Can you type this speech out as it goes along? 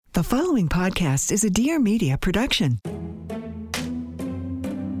The following podcast is a Dear Media production.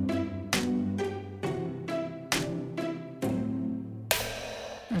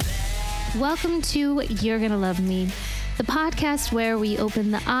 Welcome to You're Gonna Love Me, the podcast where we open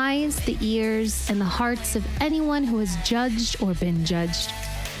the eyes, the ears, and the hearts of anyone who has judged or been judged.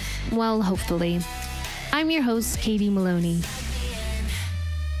 Well, hopefully. I'm your host, Katie Maloney.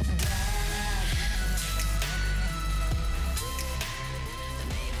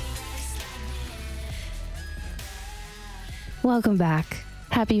 Welcome back.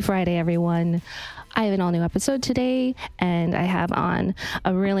 Happy Friday, everyone. I have an all-new episode today, and I have on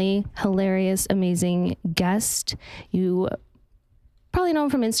a really hilarious, amazing guest. You probably know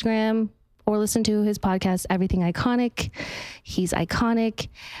him from Instagram or listen to his podcast, Everything Iconic. He's iconic.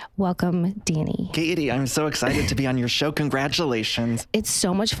 Welcome, Danny. Katie, I'm so excited to be on your show. Congratulations. It's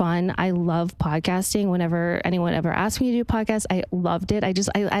so much fun. I love podcasting. Whenever anyone ever asked me to do podcasts, I loved it. I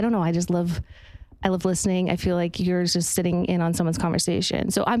don't know. I love listening. I feel like you're just sitting in on someone's conversation.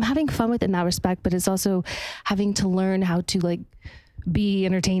 So I'm having fun with it in that respect, but it's also having to learn how to be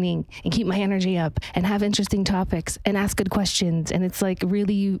entertaining and keep my energy up and have interesting topics and ask good questions. And it's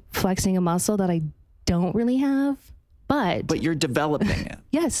really flexing a muscle that I don't really have, but you're developing it.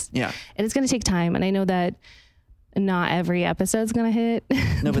 Yes. Yeah. And it's going to take time. And I know that not every episode's going to hit.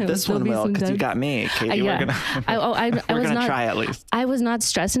 No, but this one will, because you got me, Katie. Yeah. We're going to try at least. I was not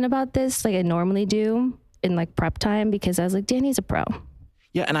stressing about this like I normally do in prep time, because I was like, Danny's a pro.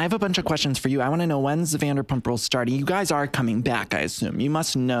 Yeah, and I have a bunch of questions for you. I want to know, when's the Vanderpump Rules starting? You guys are coming back, I assume. You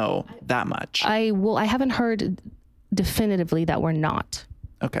must know that much. I haven't heard definitively that we're not.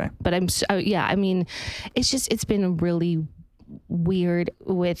 Okay. But it's been really weird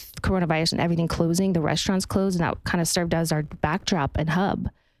with coronavirus and everything closing. The restaurants closed, and that kind of served as our backdrop and hub.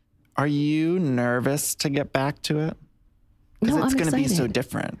 Are you nervous to get back to it? Because No, it's going to be excited. so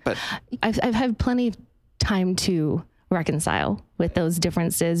different. But I've had plenty of time to reconcile with those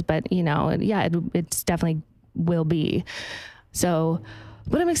differences, but it's definitely will be. So,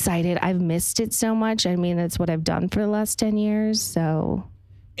 but I'm excited. I've missed it so much. I mean, it's what I've done for the last 10 years. So.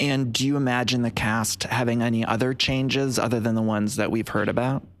 And do you imagine the cast having any other changes other than the ones that we've heard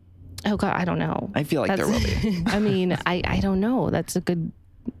about? Oh God, I don't know. I feel like there will be. I mean, I don't know. That's a good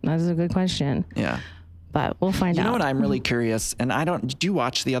question. Yeah. But we'll find out. You know what? I'm really curious. And do you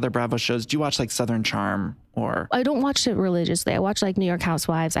watch the other Bravo shows? Do you watch Southern Charm or? I don't watch it religiously. I watch New York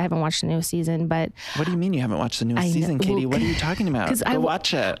Housewives. I haven't watched the new season, but. What do you mean you haven't watched the new season, Katie? What are you talking about? Go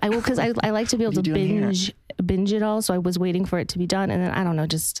watch it. I will, because I like to be able to binge it all. So I was waiting for it to be done. And then I don't know,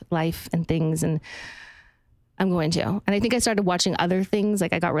 just life and things. And I'm going to. And I think I started watching other things. I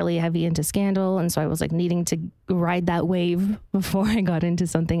got really heavy into Scandal. And so I was needing to ride that wave before I got into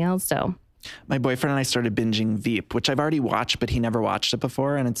something else. So. My boyfriend and I started binging Veep, which I've already watched, but he never watched it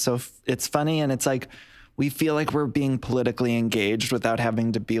before. And it's funny. And it's we feel like we're being politically engaged without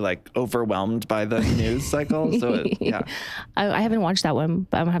having to be overwhelmed by the news cycle. So yeah. I haven't watched that one,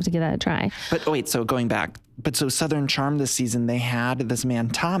 but I'm gonna have to give that a try. But wait, so going back, so Southern Charm this season, they had this man,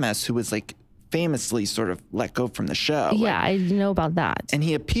 Thomas, who was famously sort of let go from the show. Yeah, I know about that. And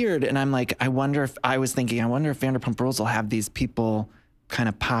he appeared, and I'm I wonder if Vanderpump Rules will have these people kind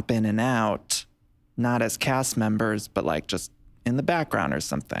of pop in and out, not as cast members, but just in the background or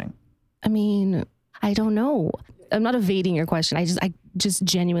something. I mean, I don't know. I'm not evading your question. I just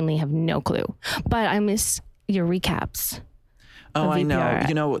genuinely have no clue. But I miss your recaps. Oh, I know.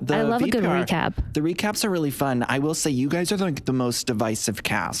 I love a good recap. The recaps are really fun. I will say you guys are the most divisive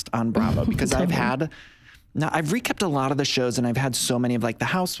cast on Bravo, because I've recapped a lot of the shows, and I've had so many of the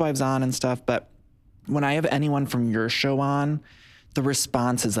Housewives on and stuff. But when I have anyone from your show on, the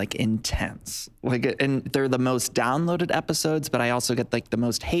response is intense. And they're the most downloaded episodes, but I also get the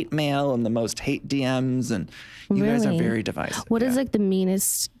most hate mail and the most hate DMs, and you guys are very divisive. What is the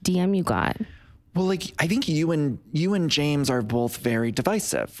meanest DM you got? Well, I think you and James are both very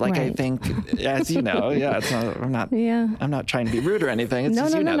divisive. Right. I think, as you know, I'm not trying to be rude or anything. It's no.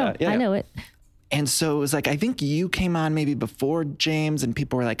 That. Yeah. I know it. And so it was I think you came on maybe before James, and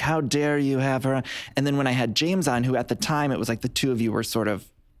people were how dare you have her on? And then when I had James on, who at the time, it was the two of you were sort of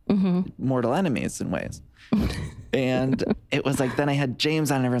mortal enemies in ways. And it was then I had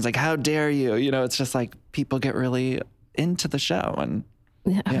James on, and everyone's how dare you? It's just people get really into the show. And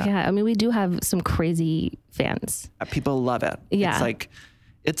yeah. I mean, we do have some crazy fans. People love it. Yeah.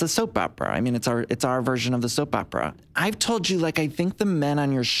 It's a soap opera. I mean, it's our version of the soap opera. I've told you, I think the men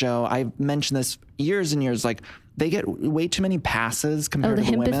on your show, I've mentioned this years and years, they get way too many passes compared to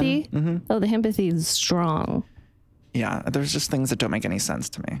the women. Mm-hmm. Oh, the empathy is strong. Yeah, there's just things that don't make any sense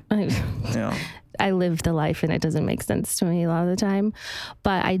to me. I live the life and it doesn't make sense to me a lot of the time,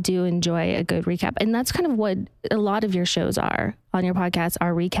 but I do enjoy a good recap. And that's kind of what a lot of your shows are on your podcast,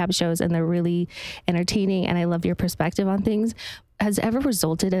 are recap shows, and they're really entertaining. And I love your perspective on things. Has it ever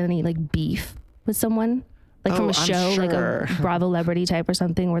resulted in any like beef with someone? Like from a show, like a Bravo Celebrity type or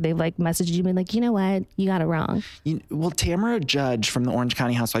something, where they've like messaged you and been like, you know what, you got it wrong. Well, Tamara Judge from the Orange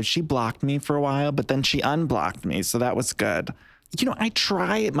County Housewives, she blocked me for a while, but then she unblocked me. So that was good. You know, I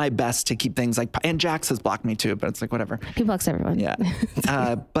try my best to keep things like, and Jax has blocked me too, but it's like, whatever. He blocks everyone. Yeah.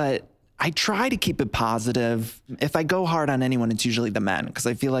 But I try to keep it positive. If I go hard on anyone, it's usually the men, because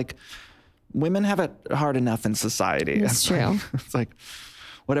I feel like women have it hard enough in society. That's true. It's like,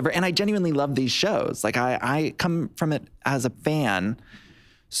 whatever. And I genuinely love these shows. Like I come from it as a fan.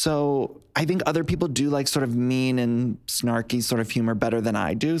 So I think other people do like sort of mean and snarky sort of humor better than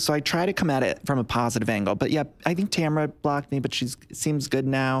I do. So I try to come at it from a positive angle. But yeah, I think Tamara blocked me, but she seems good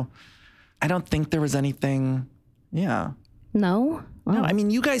now. I don't think there was anything. Yeah. No? Wow. No, I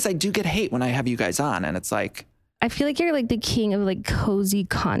mean, you guys, I do get hate when I have you guys on, and it's like, I feel like you're like the king of like cozy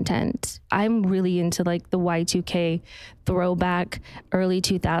content. I'm really into like the Y2K throwback, early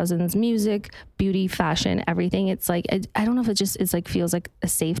 2000s music, beauty, fashion, everything. It's like, I don't know if it just is like feels like a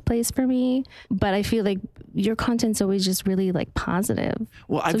safe place for me, but I feel like your content's always just really like positive.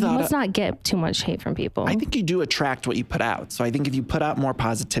 Well, so you must not get too much hate from people. I think you do attract what you put out. So I think if you put out more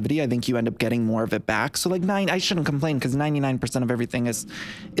positivity, I think you end up getting more of it back. So like I shouldn't complain, because 99% of everything is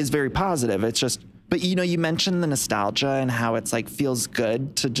very positive. It's just, but you know, you mentioned the nostalgia and how it's like feels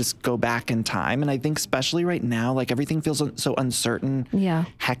good to just go back in time. And I think especially right now, like everything feels so uncertain,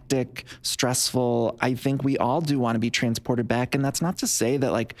 hectic, stressful. I think we all do want to be transported back. And that's not to say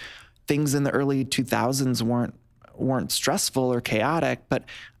that like things in the early 2000s weren't stressful or chaotic, but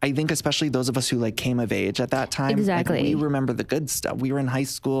I think especially those of us who like came of age at that time, exactly, like, we remember the good stuff. We were in high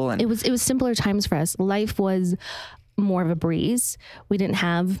school, and it was simpler times for us. Life was more of a breeze. We didn't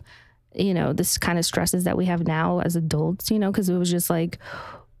have, you know, this kind of stresses that we have now as adults, you know, because it was just like,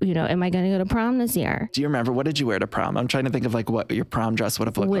 you know, am I going to go to prom this year? Do you remember, what did you wear to prom? I'm trying to think of like what your prom dress would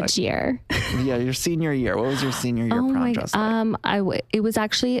have looked like. Which year? Yeah, your senior year. What was your senior year prom dress like? It was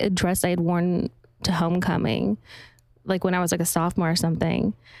actually a dress I had worn to homecoming, like when I was like a sophomore or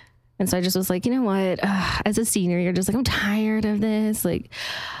something. And so I just was like, you know what? As a senior, you're just like, I'm tired of this. Like,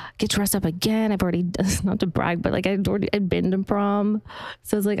 get dressed up again. I've already, not to brag, but like I'd been to prom.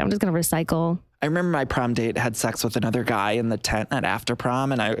 So it's like, I'm just going to recycle. I remember my prom date had sex with another guy in the tent at after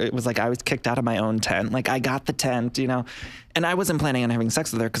prom. And it was like, I was kicked out of my own tent. Like I got the tent, you know, and I wasn't planning on having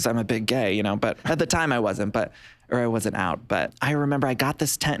sex with her because I'm a big gay, you know, but at the time I wasn't, or I wasn't out. But I remember I got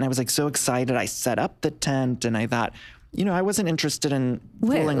this tent and I was like so excited. I set up the tent and I thought, you know, I wasn't interested in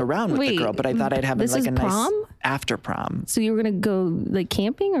fooling around with the girl, but I thought I'd have like a nice after prom. So you were going to go like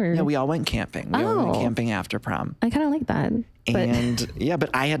camping, or? Yeah, we all went camping. We all went camping after prom. I kind of like that. And yeah, but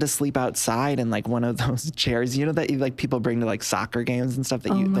I had to sleep outside in like one of those chairs, you know, that like people bring to like soccer games and stuff,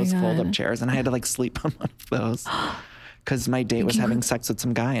 that those fold up chairs. And I had to like sleep on one of those because my date was having sex with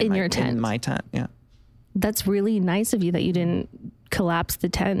some guy in my tent. Yeah. That's really nice of you that you didn't collapse the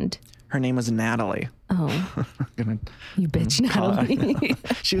tent. Her name was Natalie. Oh, you bitch, Natalie.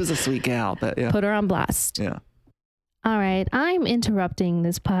 She was a sweet gal, but yeah. Put her on blast. Yeah. All right, I'm interrupting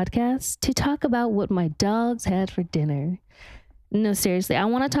this podcast to talk about what my dogs had for dinner. No, seriously, I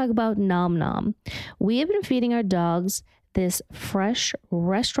want to talk about Nom Nom. We have been feeding our dogs this fresh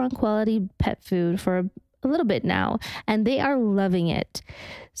restaurant quality pet food for a little bit now, and they are loving it.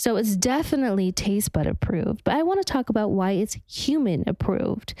 So it's definitely taste bud approved, but I want to talk about why it's human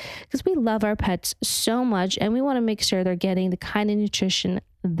approved, because we love our pets so much and we want to make sure they're getting the kind of nutrition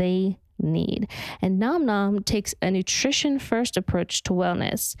they need. And Nom Nom takes a nutrition first approach to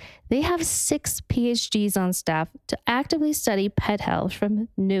wellness. They have 6 PhDs on staff to actively study pet health from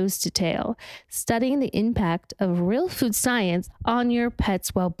nose to tail, studying the impact of real food science on your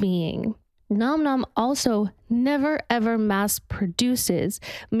pet's well-being. Nom Nom also never ever mass produces.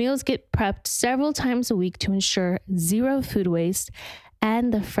 Meals get prepped several times a week to ensure zero food waste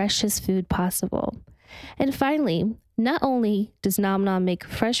and the freshest food possible. And finally, not only does Nom Nom make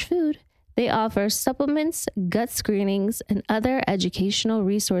fresh food, they offer supplements, gut screenings, and other educational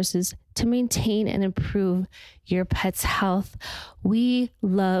resources to maintain and improve your pet's health. We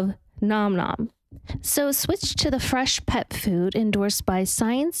love Nom Nom. So switch to the fresh pet food endorsed by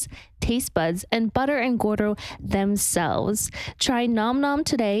science, taste buds, and Butter and Gordo themselves. Try Nom Nom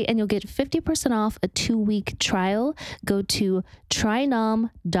today and you'll get 50% off a 2-week trial. Go to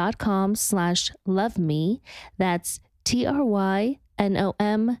trynom.com/loveme. That's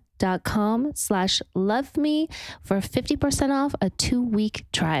trynom.com/loveme for 50% off a 2-week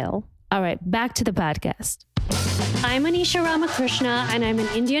trial. All right, back to the podcast. I'm Anisha Ramakrishna, and I'm an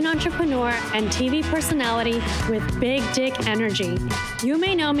Indian entrepreneur and TV personality with big dick energy. You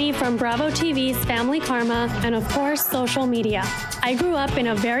may know me from Bravo TV's Family Karma and, of course, social media. I grew up in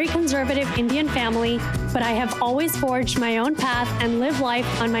a very conservative Indian family, but I have always forged my own path and lived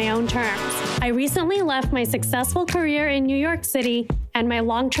life on my own terms. I recently left my successful career in New York City and my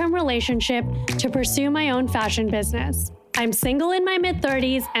long-term relationship to pursue my own fashion business. I'm single in my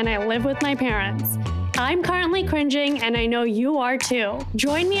mid-30s and I live with my parents. I'm currently cringing, and I know you are too.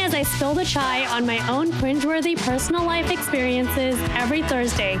 Join me as I spill the chai on my own cringeworthy personal life experiences every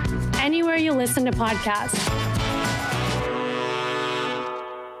Thursday, anywhere you listen to podcasts.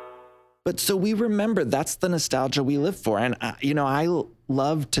 But so we remember that's the nostalgia we live for. And, I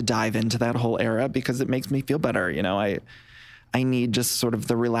love to dive into that whole era because it makes me feel better. I need just sort of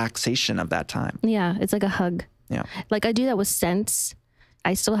the relaxation of that time. Yeah, it's like a hug. Yeah. Like I do that with scents.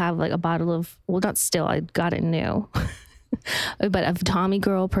 I still have like a bottle of, well, not still, I got it new, but of Tommy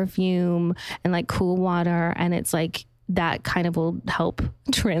Girl perfume and like cool water. And it's like, that kind of will help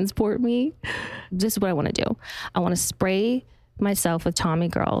transport me. This is what I want to do. I want to spray myself with Tommy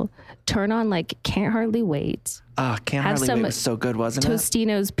Girl, turn on like Can't Hardly Wait. Can't Hardly Wait was so good, wasn't it?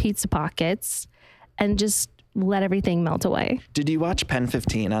 Tostino's Pizza Pockets, and just let everything melt away. Did you watch Pen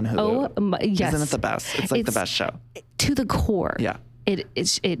 15 on Hulu? Yes. Isn't it the best? It's like the best show. To the core. Yeah.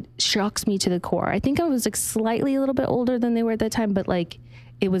 It shocks me to the core. I think I was like slightly a little bit older than they were at that time, but like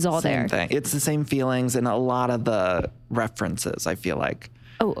it was all Same there. Thing. It's the same feelings and a lot of the references, I feel like.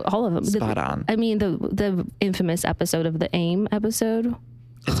 Oh, all of them. Spot on. I mean, the infamous episode of the AIM episode.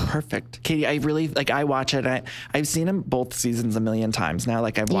 It's perfect. Katie, I really, I watch it. I've seen them both seasons a million times now.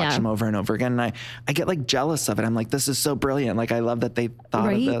 Like, I've watched them over and over again. And I get, jealous of it. I'm like, this is so brilliant. Like, I love that they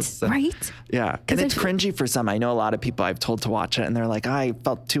thought of this. Right? Yeah. And it's cringy for some. I know a lot of people I've told to watch it, and they're like, I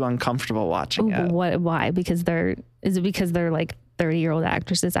felt too uncomfortable watching it. Why? Because is it because they're, 30-year-old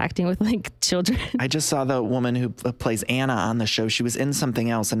actresses acting with, children? I just saw the woman who plays Anna on the show. She was in something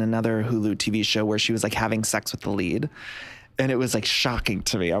else, in another Hulu TV show where she was, having sex with the lead. And it was shocking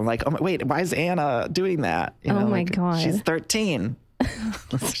to me. I'm like, oh, wait, why is Anna doing that? Oh my God. She's 13.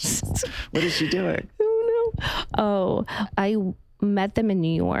 What is she doing? Oh no. Oh, I met them in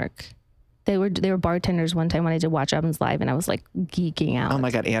New York. They were bartenders one time when I did Watch What Happens Live, and I was geeking out. Oh my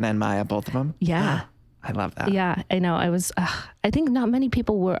God, Anna and Maya, both of them? Yeah. I love that. Yeah, I know. I think not many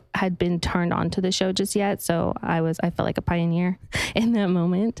people had been turned on to the show just yet. So I felt like a pioneer in that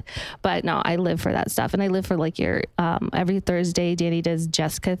moment. But no, I live for that stuff. And I live for your, every Thursday, Danny does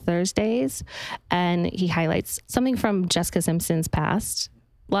Jessica Thursdays, and he highlights something from Jessica Simpson's past.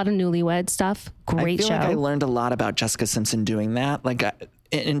 A lot of newlywed stuff. Great show. I feel like I learned a lot about Jessica Simpson doing that.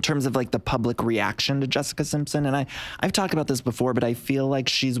 In terms of the public reaction to Jessica Simpson. And I've talked about this before, but I feel like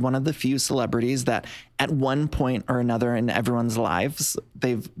she's one of the few celebrities that at one point or another in everyone's lives,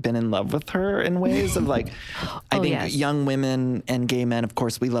 they've been in love with her in ways of I think young women and gay men, of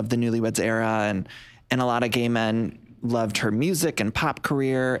course, we love the Newlyweds era, and a lot of gay men loved her music and pop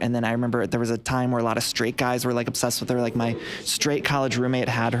career. And then I remember there was a time where a lot of straight guys were obsessed with her. My straight college roommate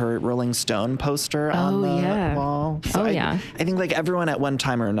had her Rolling Stone poster on the wall. So I think everyone at one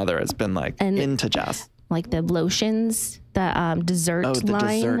time or another has been into Jess. The lotions, the dessert line. Oh, the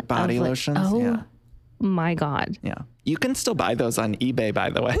dessert body lotions. Oh yeah. My God. Yeah. You can still buy those on eBay, by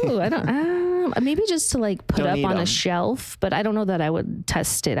the way. Ooh, I don't maybe just to put up on a shelf, but I don't know that I would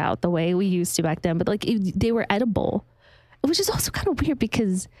test it out the way we used to back then. But they were edible, which is also kind of weird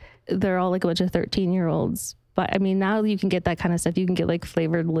because they're all a bunch of 13-year-olds. But I mean, now you can get that kind of stuff. You can get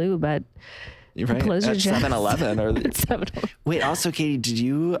flavored lube at Pleasure at 7-Eleven or 7-Eleven. Wait, also, Katie, did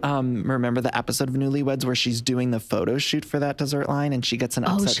you remember the episode of Newlyweds where she's doing the photo shoot for that dessert line and she gets an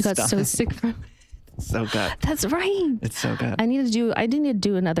upset she got stomach? so sick from it. So good. That's right. It's so good. I need to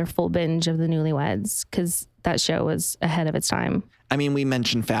do another full binge of the Newlyweds because that show was ahead of its time. I mean, we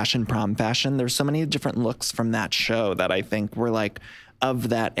mentioned prom fashion. There's so many different looks from that show that I think were of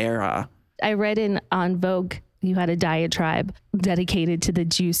that era. I read on Vogue, you had a diatribe dedicated to the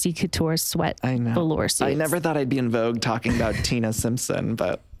Juicy Couture sweat velour suits. I never thought I'd be in Vogue talking about Tina Simpson,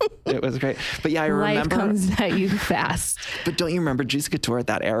 but it was great. But yeah, I remember. Life comes at you fast. But don't you remember Juicy Couture at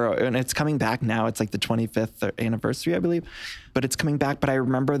that era? And it's coming back now. It's the 25th anniversary, I believe. But it's coming back. But I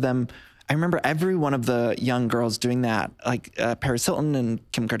remember them. I remember every one of the young girls doing that, Paris Hilton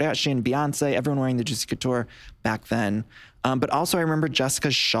and Kim Kardashian, Beyonce, everyone wearing the Juicy Couture back then. But also I remember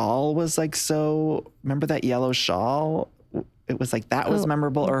Jessica's shawl was remember that yellow shawl? It was that was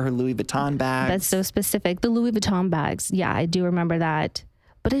memorable, or her Louis Vuitton bags. That's so specific. The Louis Vuitton bags. Yeah, I do remember that.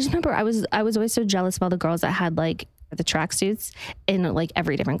 But I just remember I was always so jealous of all the girls that had the tracksuits in like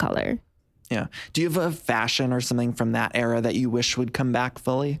every different color. Yeah. Do you have a fashion or something from that era that you wish would come back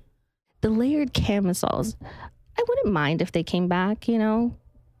fully? The layered camisoles, I wouldn't mind if they came back, you know.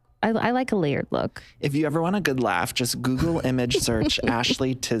 I like a layered look. If you ever want a good laugh, just Google image search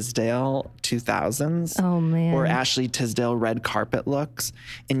Ashley Tisdale 2000s. Oh, man. Or Ashley Tisdale red carpet looks.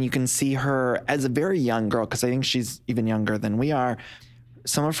 And you can see her as a very young girl, because I think she's even younger than we are.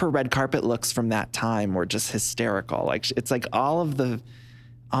 Some of her red carpet looks from that time were just hysterical. Like, it's like all of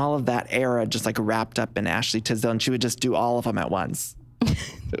that era just like wrapped up in Ashley Tisdale, and she would just do all of them at once.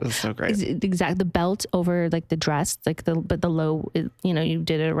 It was so great. Exactly. The belt over like the dress, like the low, you know, you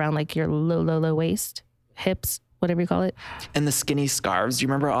did it around like your low waist, hips, whatever you call it. And the skinny scarves. Do you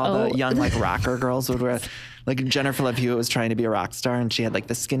remember all the young like rocker girls would wear? Like Jennifer Love Hewitt was trying to be a rock star, and she had like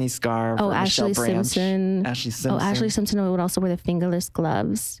the skinny scarf. Oh, Ashley Simpson. Ashley Simpson. Oh, Ashley Simpson would also wear the fingerless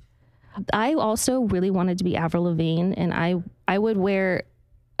gloves. I also really wanted to be Avril Lavigne, and I would wear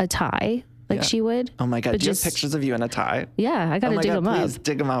a tie. Like she would. Oh my God. Do you have pictures of you in a tie? Yeah, I got to dig them up. Please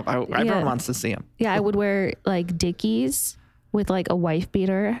dig them up. Everyone wants to see them. Yeah, I would wear like Dickies with like a wife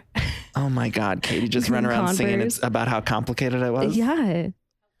beater. Oh my God. Katie just ran around singing about how complicated it was. Yeah.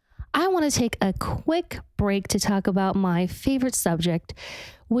 I want to take a quick break to talk about my favorite subject,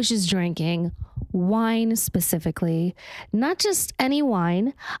 which is drinking. Wine specifically. Not just any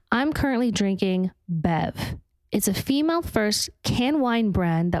wine. I'm currently drinking Bev. It's a female-first canned wine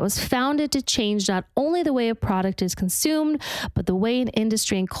brand that was founded to change not only the way a product is consumed, but the way an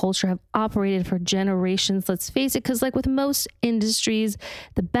industry and culture have operated for generations. Let's face it, because like with most industries,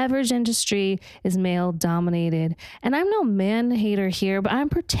 the beverage industry is male-dominated. And I'm no man hater here, but I'm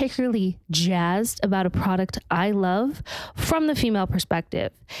particularly jazzed about a product I love from the female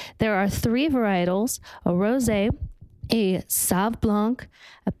perspective. There are 3 varietals: a rosé, a Sauv Blanc,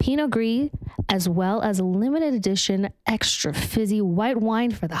 a Pinot Gris, as well as a limited edition extra fizzy white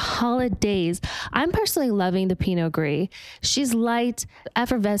wine for the holidays. I'm personally loving the Pinot Gris. She's light,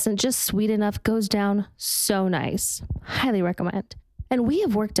 effervescent, just sweet enough, goes down so nice. Highly recommend. And we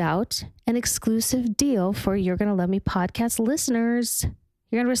have worked out an exclusive deal for You're Gonna Love Me podcast listeners.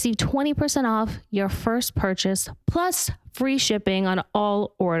 You're going to receive 20% off your first purchase plus free shipping on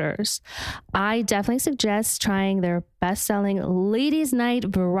all orders. I definitely suggest trying their best-selling Ladies Night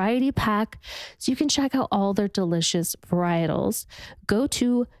Variety Pack so you can check out all their delicious varietals. Go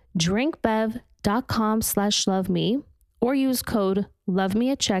to drinkbev.com/loveme or use code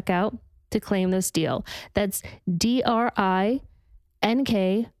LOVEME at checkout to claim this deal. That's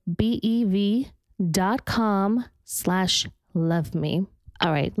drinkbev.com/loveme.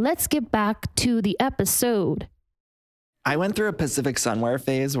 All right, let's get back to the episode. I went through a Pacific Sunwear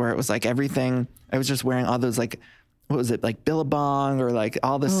phase where it was like everything. I was just wearing all those like, what was it? Like Billabong or like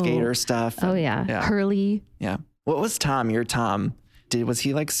all the skater stuff. Oh yeah. Hurley. Yeah. What was Tom? Your Tom? Was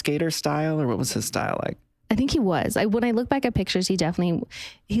he like skater style or what was his style like? I think he was. When I look back at pictures, he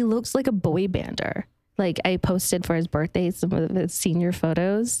looks like a boy bander. Like I posted for his birthday some of the senior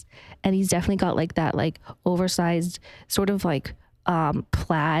photos, and he's definitely got like that like oversized sort of like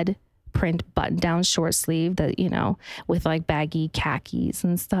plaid print button down short sleeve that, you know, with like baggy khakis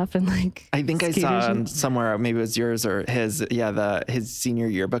and stuff. And like, I think I saw somewhere, maybe it was yours or his, his senior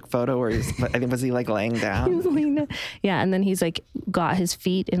yearbook photo where was he like laying down? Yeah. And then he's like got his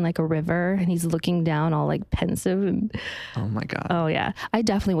feet in like a river and he's looking down all like pensive. And oh my God. Oh yeah. I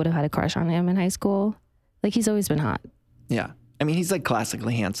definitely would have had a crush on him in high school. Like he's always been hot. Yeah. I mean, he's like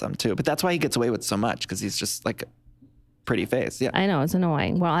classically handsome too, but that's why he gets away with so much. Cause he's just like pretty face. Yeah. I know, it's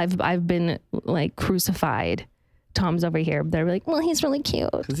annoying. Well, I've been like crucified. Tom's over here. They're like, well, he's really cute.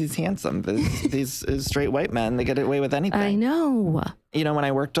 Because he's handsome. These straight white men, they get away with anything. I know. You know, when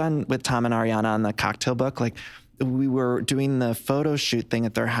I worked with Tom and Ariana on the cocktail book, like we were doing the photo shoot thing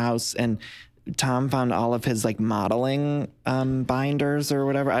at their house and Tom found all of his like modeling binders or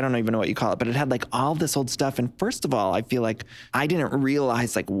whatever. I don't even know what you call it, but it had like all this old stuff. And first of all, I feel like I didn't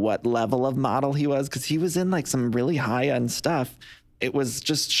realize like what level of model he was because he was in like some really high end stuff. It was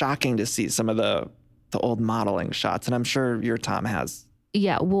just shocking to see some of the old modeling shots. And I'm sure your Tom has.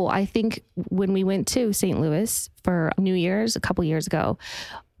 Yeah. Well, I think when we went to St. Louis for New Year's a couple years ago,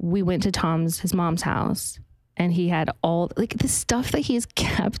 we went to his mom's house. And he had all like the stuff that he's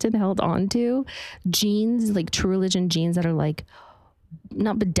kept and held on to, jeans, like True Religion jeans that are like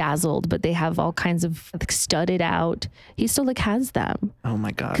not bedazzled, but they have all kinds of like studded out. He still like has them. Oh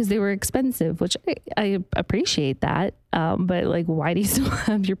my God. Because they were expensive, which I appreciate that. But like, why do you still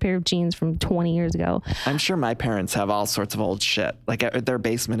have your pair of jeans from 20 years ago? I'm sure my parents have all sorts of old shit. Like their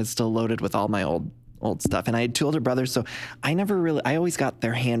basement is still loaded with all my old stuff. And I had 2 older brothers, so I always got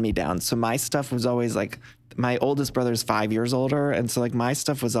their hand-me-downs. So my stuff was always like, my oldest brother's 5 years older, and so like my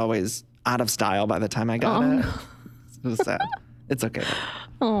stuff was always out of style by the time I got it. No. It was sad. It's okay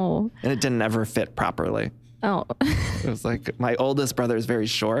though. Oh. And it didn't ever fit properly. Oh. It was like my oldest brother is very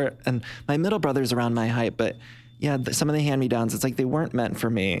short, and my middle brother's around my height, but yeah, some of the hand-me-downs, it's like they weren't meant for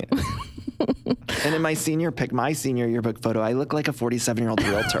me. And in my senior yearbook photo, I look like a 47-year-old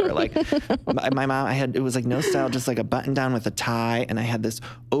realtor. Like my mom, it was like no style, just like a button down with a tie. And I had this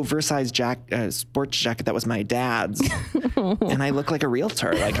oversized sports jacket that was my dad's. And I look like a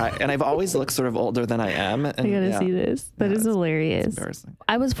realtor. And I've always looked sort of older than I am. And, I gotta see this. That is hilarious. It's embarrassing.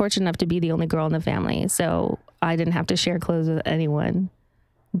 I was fortunate enough to be the only girl in the family, so I didn't have to share clothes with anyone.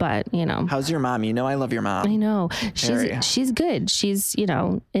 But, you know. How's your mom? You know I love your mom. I know. She's good. She's, you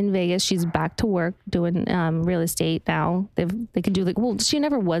know, in Vegas. She's back to work doing real estate now. They could do she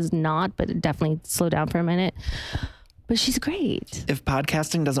never was not, but it definitely slowed down for a minute. But she's great. If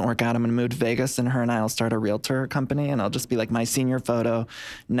podcasting doesn't work out, I'm going to move to Vegas, and her and I will start a realtor company, and I'll just be like my senior photo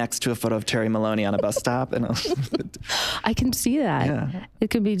next to a photo of Terry Maloney on a bus stop. And I can see that. Yeah. It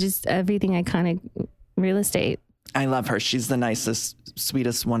could be just everything iconic real estate. I love her. She's the nicest,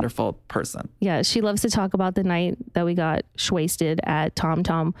 sweetest, wonderful person. Yeah, she loves to talk about the night that we got wasted at Tom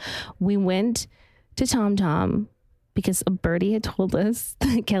Tom. We went to Tom Tom because a birdie had told us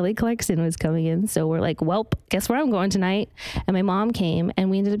that Kelly Clarkson was coming in. So we're like, well, guess where I'm going tonight? And my mom came, and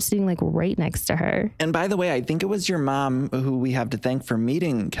we ended up sitting like right next to her. And by the way, I think it was your mom who we have to thank for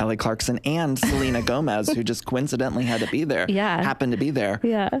meeting Kelly Clarkson and Selena Gomez, who just coincidentally had to be there. Yeah. Happened to be there.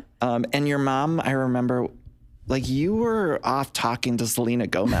 Yeah. And your mom, I remember, like you were off talking to Selena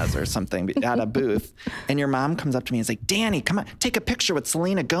Gomez or something at a booth, and your mom comes up to me and is like, Danny, come on, take a picture with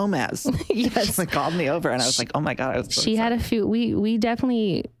Selena Gomez. Yes. She called me over, and I was like, oh my God. I was so excited. Had a few, we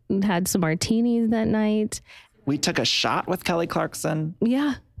definitely had some martinis that night. We took a shot with Kelly Clarkson.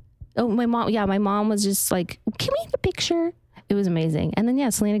 Yeah. Oh, my mom was just like, can we get a picture? It was amazing. And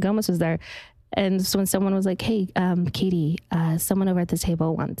then, Selena Gomez was there. And so when someone was like, hey, Katie, someone over at the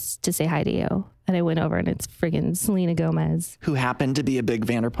table wants to say hi to you. And I went over, and it's friggin' Selena Gomez. Who happened to be a big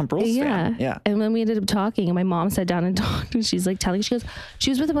Vanderpump Rules fan. Yeah. And when we ended up talking, and my mom sat down and talked, and she's like she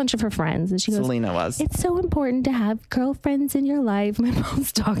was with a bunch of her friends. And she goes, Selena was. It's so important to have girlfriends in your life. My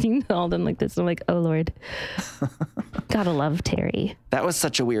mom's talking to all them like this. I'm like, oh, Lord. Gotta love Terry. That was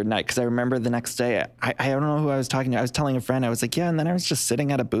such a weird night, because I remember the next day, I don't know who I was talking to. I was telling a friend, I was like, yeah, and then I was just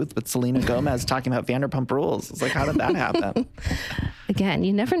sitting at a booth with Selena Gomez talking about Vanderpump Rules. I was like, how did that happen? Again,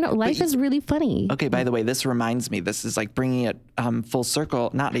 you never know. Life is really funny. Okay, by the way, this reminds me, this is like bringing it full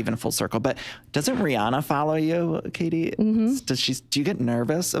circle, not even full circle, but doesn't Rihanna follow you, Katie? Mm-hmm. Do you get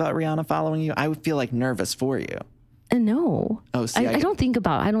nervous about Rihanna following you? I would feel like nervous for you. No. Oh, see, I don't think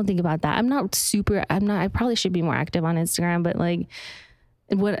about that. I probably should be more active on Instagram, but like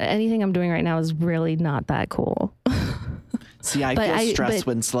anything I'm doing right now is really not that cool. See, I feel stressed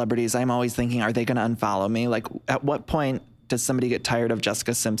when celebrities, I'm always thinking, are they going to unfollow me? Like, at what point does somebody get tired of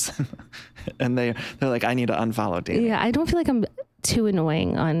Jessica Simpson and they're like, I need to unfollow Dana? Yeah, I don't feel like I'm too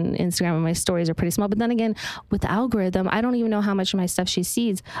annoying on Instagram, and my stories are pretty small. But then again, with the algorithm, I don't even know how much of my stuff she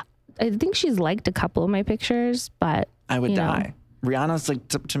sees. I think she's liked a couple of my pictures, but I would die. Rihanna's like,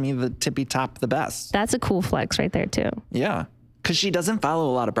 to me, the tippy top, the best. That's a cool flex right there too. Yeah. Because she doesn't follow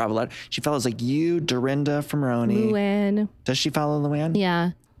a lot of Bravo. She follows like you, Dorinda from Roni. Luann. Does she follow Luann?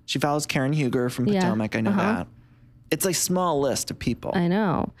 Yeah. She follows Karen Huger from Potomac. I know that. It's a small list of people. I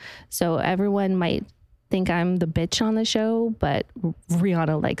know. So everyone might think I'm the bitch on the show, but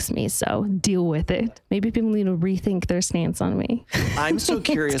Rihanna likes me, so deal with it. Maybe people need to rethink their stance on me. I'm so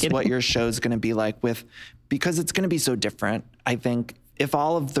curious what your show's going to be like because it's going to be so different. I think if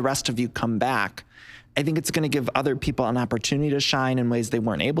all of the rest of you come back, I think it's going to give other people an opportunity to shine in ways they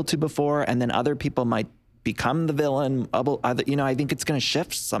weren't able to before, and then other people might become the villain. I think it's going to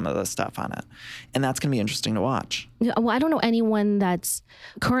shift some of the stuff on it, and that's going to be interesting to watch. Yeah, well, I don't know anyone that's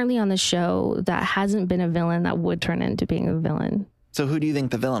currently on the show that hasn't been a villain that would turn into being a villain. So who do you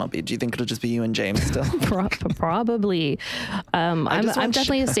think the villain will be? Do you think it'll just be you and James still? Probably. I'm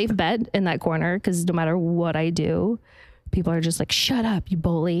definitely a safe bet in that corner, because no matter what I do, people are just like, shut up, you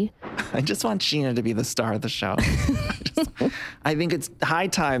bully. I just want Sheena to be the star of the show. I think it's high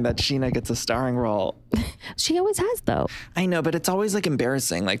time that Sheena gets a starring role. She always has, though. I know, but it's always like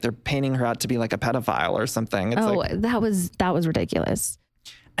embarrassing. Like they're painting her out to be like a pedophile or something. It's that was ridiculous.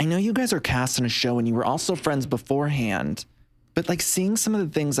 I know you guys are cast in a show and you were also friends beforehand. But like seeing some of the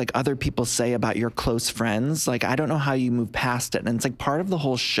things like other people say about your close friends, like I don't know how you move past it. And it's like part of the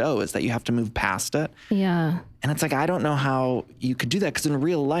whole show is that you have to move past it. Yeah. And it's like, I don't know how you could do that, because in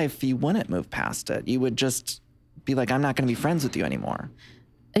real life, you wouldn't move past it. You would just be like, I'm not going to be friends with you anymore.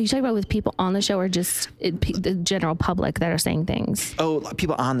 Are you talking about with people on the show or just the general public that are saying things? Oh,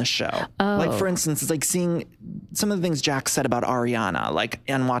 people on the show. Oh. Like, for instance, it's like seeing some of the things Jack said about Ariana, like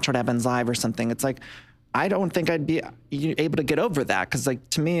on Watch What Happens Live or something. It's like, I don't think I'd be able to get over that, because like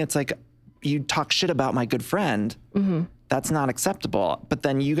to me, it's like you talk shit about my good friend. Mm-hmm. That's not acceptable. But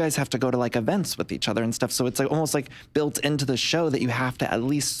then you guys have to go to like events with each other and stuff. So it's like almost like built into the show that you have to at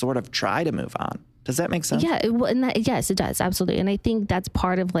least sort of try to move on. Does that make sense? Yeah. Yes, it does. Absolutely. And I think that's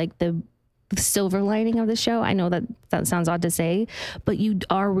part of like the silver lining of the show. I know that sounds odd to say, but you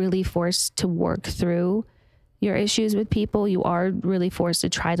are really forced to work through your issues with people. You are really forced to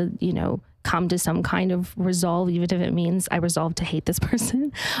try to, come to some kind of resolve, even if it means I resolve to hate this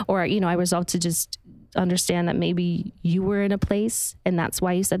person, or, I resolve to just understand that maybe you were in a place and that's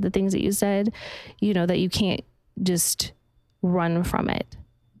why you said the things that you said, that you can't just run from it.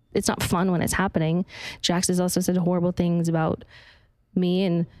 It's not fun when it's happening. Jax has also said horrible things about me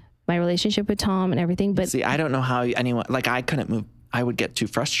and my relationship with Tom and everything. But see, I don't know how anyone, like I couldn't move. I would get too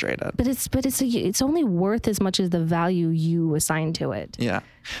frustrated. But it's only worth as much as the value you assign to it. Yeah.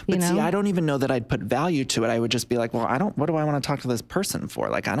 But see, I don't even know that I'd put value to it. I would just be like, well, what do I want to talk to this person for?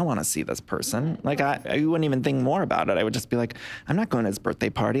 Like, I don't want to see this person. Like, I wouldn't even think more about it. I would just be like, I'm not going to his birthday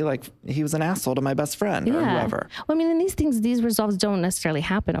party. Like, he was an asshole to my best friend or whoever. Well, I mean, and these resolves don't necessarily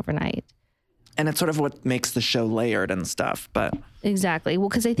happen overnight. And it's sort of what makes the show layered and stuff. But exactly. Well,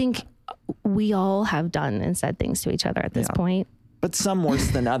 because I think we all have done and said things to each other at this point. But some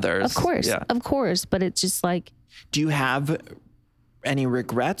worse than others. Of course. But it's just like. Do you have any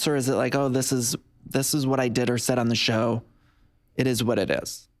regrets, or is it like, oh, this is what I did or said on the show? It is what it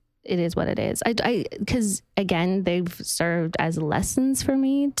is. It is what it is. Because again, they've served as lessons for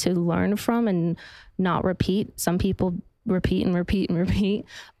me to learn from and not repeat. Some people repeat and repeat and repeat.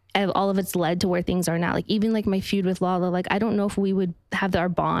 And all of it's led to where things are now. Like even like my feud with Lala, like I don't know if we would have our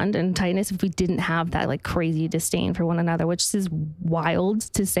bond and tightness if we didn't have that like crazy disdain for one another, which is wild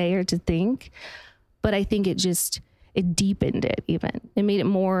to say or to think. But I think it deepened it even. It made it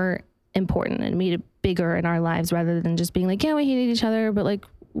more important and made it bigger in our lives rather than just being like, yeah, we hated each other, but like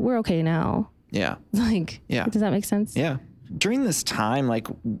we're okay now. Yeah. Like, yeah. Does that make sense? Yeah. During this time, like,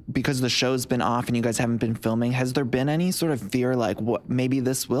 because the show's been off and you guys haven't been filming, has there been any sort of fear, like, what, maybe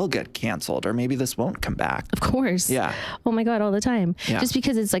this will get canceled or maybe this won't come back? Of course. Yeah. Oh my God, all the time. Yeah. Just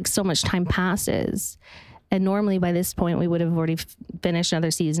because it's like so much time passes. And normally by this point, we would have already finished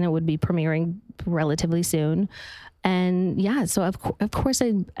another season. It would be premiering relatively soon. And yeah, so of course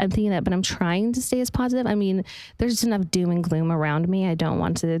I'm thinking that, but I'm trying to stay as positive. I mean, there's just enough doom and gloom around me. I don't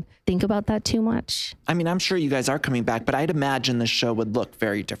want to think about that too much. I mean, I'm sure you guys are coming back, but I'd imagine the show would look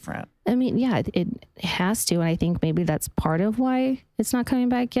very different. I mean, yeah, it has to. And I think maybe that's part of why it's not coming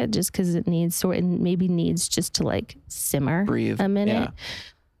back yet, just because it needs just to like simmer, breathe a minute. Yeah.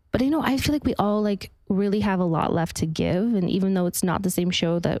 But I feel like we all like really have a lot left to give. And even though it's not the same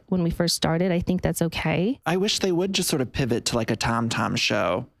show that when we first started, I think that's okay. I wish they would just sort of pivot to like a Tom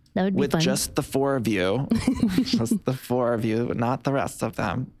show. That would be with fun. Just the four of you, just the four of you, not the rest of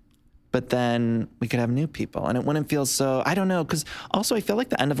them. But then we could have new people and it wouldn't feel so, I don't know. Cause also I feel like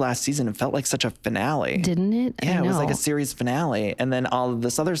the end of last season, it felt like such a finale. Didn't it? Yeah, it was like a series finale. And then all of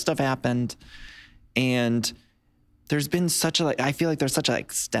this other stuff happened. And there's been such a, I feel like there's such a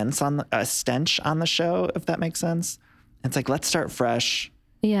stench on the show, if that makes sense. It's like, let's start fresh.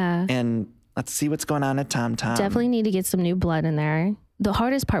 Yeah. And let's see what's going on at Tom. Definitely need to get some new blood in there. The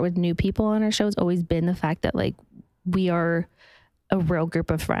hardest part with new people on our show has always been the fact that like we are a real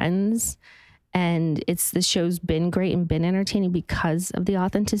group of friends, and the show's been great and been entertaining because of the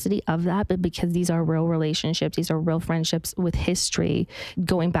authenticity of that, but because these are real relationships, these are real friendships with history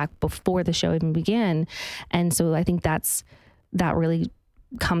going back before the show even began. And so I think that really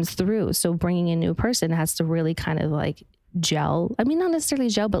comes through. So bringing in a new person has to really kind of like gel. I mean, not necessarily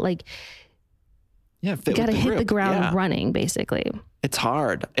gel, but like, yeah, you got to hit the ground running, basically. It's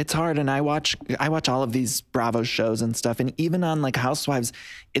hard. And I watch all of these Bravo shows and stuff. And even on like Housewives,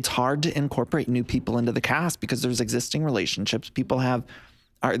 it's hard to incorporate new people into the cast because there's existing relationships. People have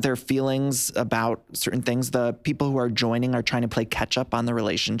their feelings about certain things. The people who are joining are trying to play catch up on the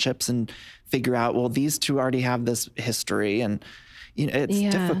relationships and figure out, well, these two already have this history, and it's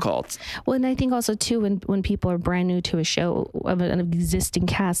difficult. Well, and I think also too, when people are brand new to a show of an existing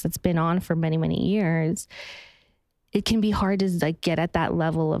cast that's been on for many, many years, it can be hard to like get at that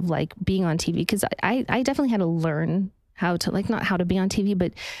level of like being on TV. Cause I definitely had to learn how to like, not how to be on TV,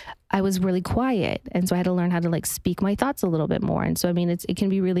 but I was really quiet. And so I had to learn how to like speak my thoughts a little bit more. And so, I mean, it can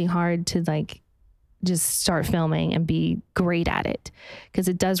be really hard to like just start filming and be great at it, because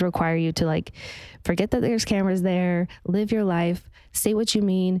it does require you to like forget that there's cameras there, live your life, say what you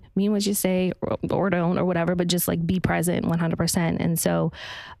mean what you say, or don't, or whatever, but just like be present 100%. And so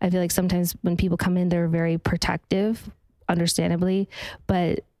I feel like sometimes when people come in, they're very protective, understandably,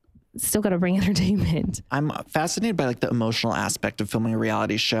 but still got to bring entertainment. I'm fascinated by like the emotional aspect of filming a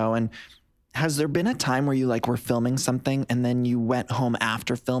reality show. And has there been a time where you like were filming something and then you went home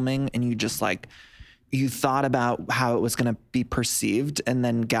after filming and you just like, you thought about how it was going to be perceived and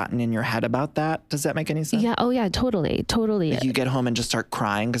then gotten in your head about that? Does that make any sense? Yeah. Oh yeah, totally. Like you get home and just start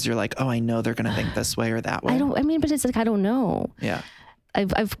crying because you're like, oh, I know they're going to think this way or that way. But it's like, I don't know. Yeah.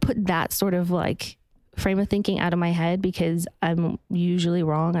 I've put that sort of like frame of thinking out of my head because I'm usually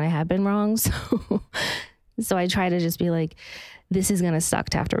wrong and I have been wrong. So I try to just be like, this is going to suck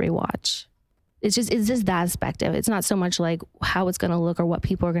to have to rewatch. It's just that aspect of it. It's not so much like how it's going to look or what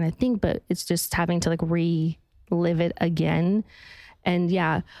people are going to think, but it's just having to like relive it again. And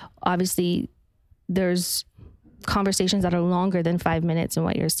yeah, obviously there's conversations that are longer than 5 minutes in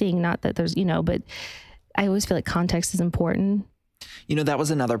what you're seeing. Not that there's, but I always feel like context is important. That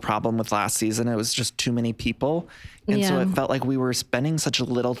was another problem with last season. It was just too many people. And so it felt like we were spending such a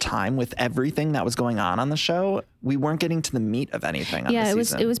little time with everything that was going on the show. We weren't getting to the meat of anything on the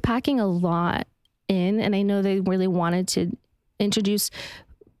season. It was packing a lot in. And I know they really wanted to introduce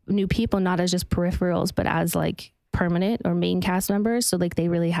new people, not as just peripherals, but as like permanent or main cast members. So like they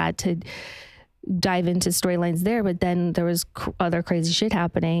really had to dive into storylines there. But then there was other crazy shit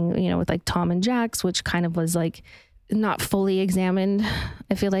happening, with like Tom and Jax, which kind of was like not fully examined,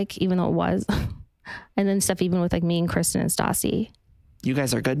 I feel like, even though it was. And then stuff even with like me and Kristen and Stassi. You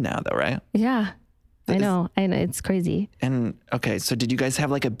guys are good now though, right? Yeah. I know. It's crazy. And okay, so did you guys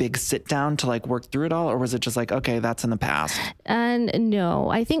have like a big sit down to like work through it all, or was it just like, okay, that's in the past? And no,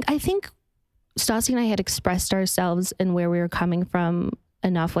 I think Stassi and I had expressed ourselves and where we were coming from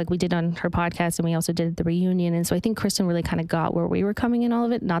enough, like we did on her podcast, and we also did the reunion. And so I think Kristen really kind of got where we were coming in all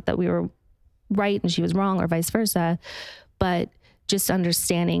of it. Not that we were right and she was wrong or vice versa, but just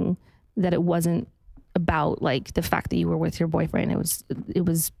understanding that it wasn't about like the fact that you were with your boyfriend. It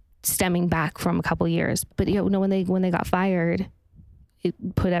was stemming back from a couple years. But when they got fired,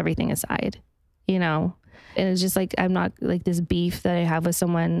 it put everything aside, and it's just like, I'm not like, this beef that I have with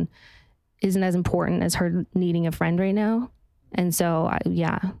someone isn't as important as her needing a friend right now. And so,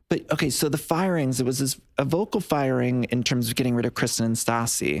 yeah. But okay, so the firings, it was a vocal firing in terms of getting rid of Kristen and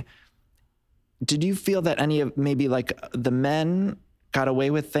Stassi. Did you feel that any of maybe like the men got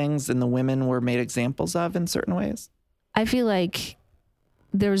away with things and the women were made examples of in certain ways? I feel like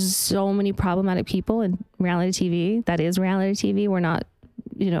there's so many problematic people in reality TV. That is reality TV. We're not,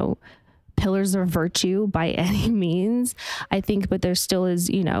 pillars of virtue by any means, I think, but there still is,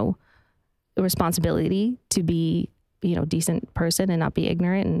 a responsibility to be, decent person and not be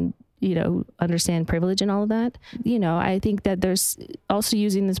ignorant and, understand privilege and all of that. I think that there's also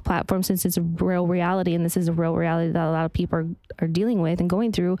using this platform, since it's a real reality, and this is a real reality that a lot of people are dealing with and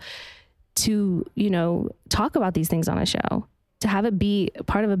going through, to, talk about these things on a show, to have it be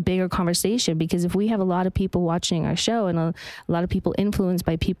part of a bigger conversation. Because if we have a lot of people watching our show and a lot of people influenced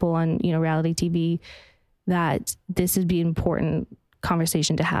by people on, reality TV, that this would be an important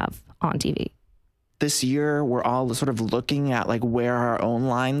conversation to have on TV. This year, we're all sort of looking at like where our own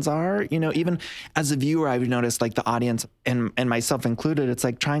lines are. Even as a viewer, I've noticed like the audience and myself included, it's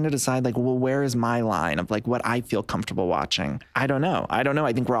like trying to decide like, well, where is my line of like what I feel comfortable watching? I don't know.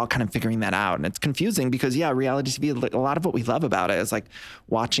 I think we're all kind of figuring that out. And it's confusing because, yeah, reality TV, a lot of what we love about it is like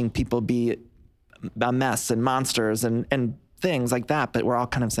watching people be a mess and monsters and things like that. But we're all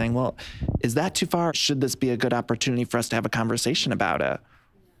kind of saying, well, is that too far? Should this be a good opportunity for us to have a conversation about it?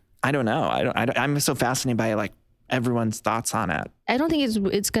 I don't know. I'm so fascinated by like everyone's thoughts on it. I don't think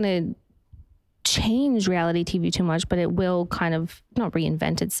it's going to change reality TV too much, but it will kind of not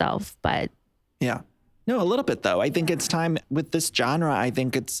reinvent itself, but. Yeah. No, a little bit though. I think it's time with this genre. I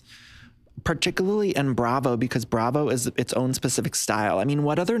think it's particularly in Bravo, because Bravo is its own specific style. I mean,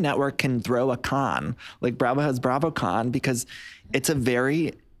 what other network can throw a con? Like Bravo has BravoCon because it's a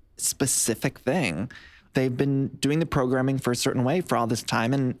very specific thing. They've been doing the programming for a certain way for all this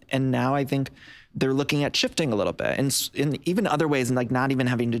time. And now I think they're looking at shifting a little bit, and in even other ways, and like not even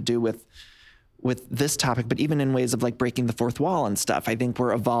having to do with this topic, but even in ways of like breaking the fourth wall and stuff. I think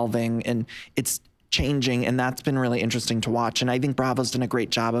we're evolving and it's changing, and that's been really interesting to watch. And I think Bravo's done a great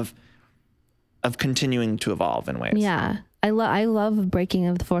job of continuing to evolve in ways. Yeah. I love breaking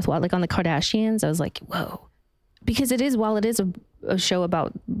of the fourth wall. Like on the Kardashians, I was like, whoa. because while it is a show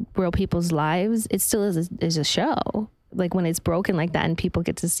about real people's lives, it still is a show. Like when it's broken like that and people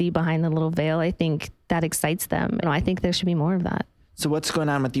get to see behind the little veil, I think that excites them. I think there should be more of that. So what's going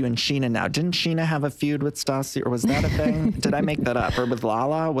on with you and Sheena now? Didn't Sheena have a feud with Stassi, or was that a thing? Did I make that up? Or with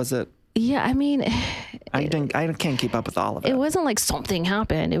Lala? Was it? Yeah, I mean, I can't keep up with all of it. It wasn't like something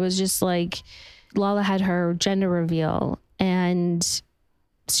happened. It was just like Lala had her gender reveal and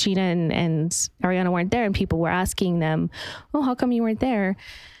Sheena and Ariana weren't there, and people were asking them, oh, how come you weren't there?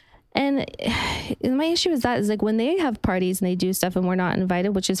 And my issue is like when they have parties and they do stuff and we're not invited,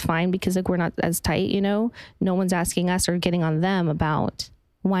 which is fine because like we're not as tight, no one's asking us or getting on them about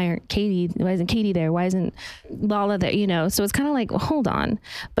why isn't Katie there? Why isn't Lala there? So it's kind of like, well, hold on.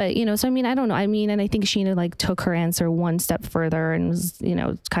 But, so I mean, I don't know. I mean, and I think Sheena like took her answer one step further and was,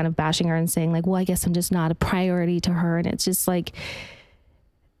 kind of bashing her and saying like, well, I guess I'm just not a priority to her. And it's just like,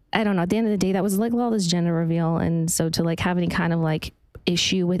 I don't know. At the end of the day, that was like Lala's gender reveal. And so to like have any kind of like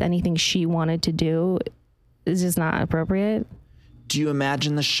issue with anything she wanted to do is just not appropriate. Do you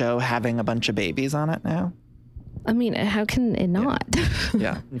imagine the show having a bunch of babies on it now? I mean, how can it not?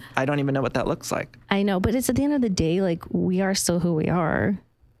 Yeah. I don't even know what that looks like. I know, but it's at the end of the day, like we are still who we are,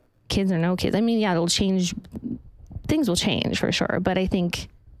 kids or no kids. I mean, yeah, it'll change. Things will change for sure, but I think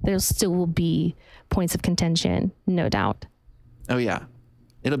there still will be points of contention, no doubt. Oh yeah.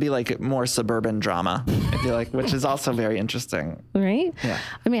 It'll be like more suburban drama, I feel like, which is also very interesting. Right? Yeah.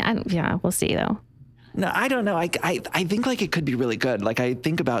 I mean, we'll see though. No, I don't know. I think like it could be really good. Like I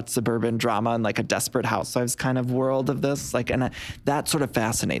think about suburban drama and like a Desperate Housewives kind of world of this. Like, and that sort of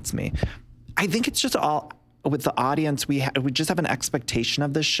fascinates me. I think it's just all with the audience. We just have an expectation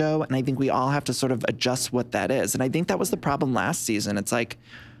of this show, and I think we all have to sort of adjust what that is. And I think that was the problem last season. It's like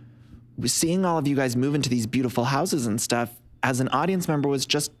seeing all of you guys move into these beautiful houses and stuff. As an audience member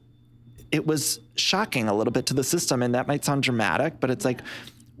it was shocking a little bit to the system, and that might sound dramatic, but it's like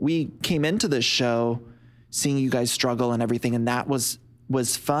we came into this show seeing you guys struggle and everything, and that was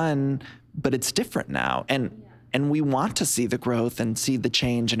fun, but it's different now. And we want to see the growth and see the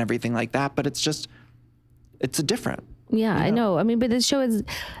change and everything like that, but it's a different. Yeah, I know. I mean, but this show it'd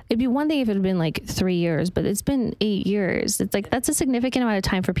be one thing if it had been like 3 years, but it's been 8 years. It's like, that's a significant amount of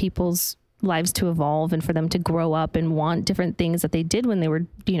time for people's lives to evolve and for them to grow up and want different things that they did when they were,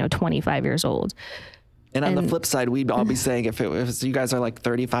 25 years old. And on the flip side, we'd all be saying if you guys are like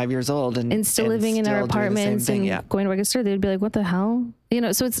 35 years old and still living in our apartments and going to work at store, they'd be like, what the hell?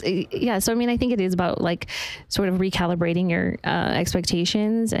 So it's, yeah. So, I mean, I think it is about like sort of recalibrating your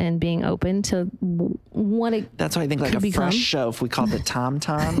expectations and being open to what it That's why I think like a fresh show, if we called it Tom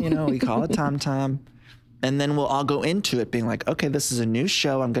Tom, we call it Tom Tom. And then we'll all go into it being like, okay, this is a new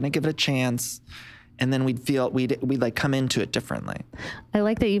show. I'm going to give it a chance. And then we'd like come into it differently. I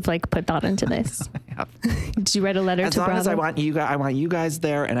like that you've like put thought into this. Did you write a letter to Bravo? As long as I want you guys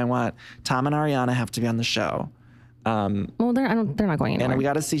there, and I want Tom and Ariana have to be on the show. Well, they're not going anywhere. And we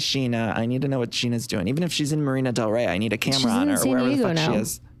got to see Sheena. I need to know what Sheena's doing. Even if she's in Marina Del Rey, I need a camera on her or wherever the fuck she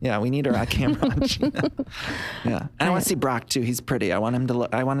is. Yeah, we need her a camera on Sheena. Yeah, and I want to see Brock too. He's pretty. I want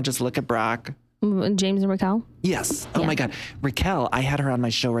to just look at Brock. James and Raquel? Yes. Oh my God. Raquel, I had her on my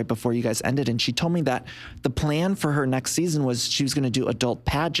show right before you guys ended, and she told me that the plan for her next season was she was going to do adult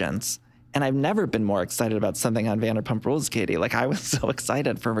pageants. And I've never been more excited about something on Vanderpump Rules, Katie. Like, I was so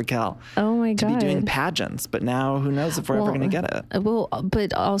excited for Raquel. Oh my God. To be doing pageants. But now who knows if we're ever going to get it. Well,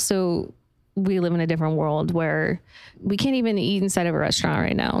 but also we live in a different world where we can't even eat inside of a restaurant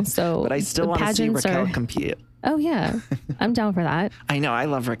right now. So, but I still want to see Raquel compete. Oh yeah. I'm down for that. I know. I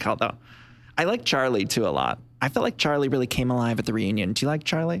love Raquel though. I like Charlie too a lot. I felt like Charlie really came alive at the reunion. Do you like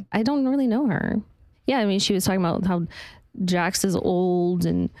Charlie? I don't really know her. Yeah, I mean, she was talking about how Jax is old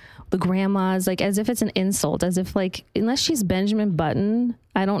and the grandmas, like as if it's an insult, as if like, unless she's Benjamin Button,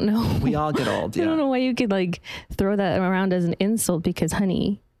 I don't know. We all get old, yeah. I don't know why you could like throw that around as an insult because,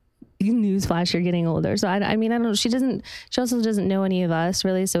 honey, newsflash, you're getting older. So I mean, I don't know. She also doesn't know any of us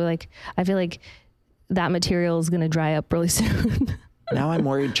really. So like, I feel like that material is going to dry up really soon. Now I'm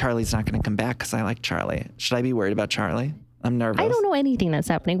worried Charlie's not going to come back because I like Charlie. Should I be worried about Charlie? I'm nervous. I don't know anything that's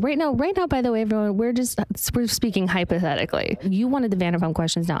happening right now. Right now, by the way, everyone, we're speaking hypothetically. You wanted the Vanderpump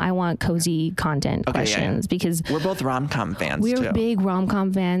questions. Now I want cozy content questions because we're both rom-com fans. We're big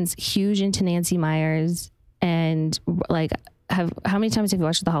rom-com fans, huge into Nancy Meyers, and like how many times have you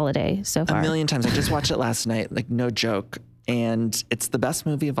watched The Holiday so far? 1 million times. I just watched it last night. Like no joke. And it's the best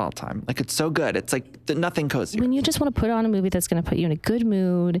movie of all time. Like, it's so good. It's like nothing cozy. When you just want to put on a movie that's going to put you in a good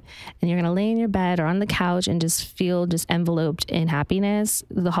mood and you're going to lay in your bed or on the couch and just feel just enveloped in happiness,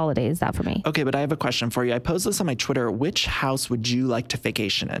 The Holiday is that for me. Okay, but I have a question for you. I posed this on my Twitter. Which house would you like to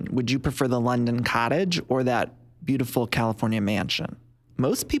vacation in? Would you prefer the London cottage or that beautiful California mansion.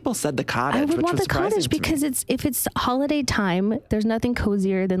 Most people said the cottage. I would which want was the cottage surprising to me. because if it's holiday time, there's nothing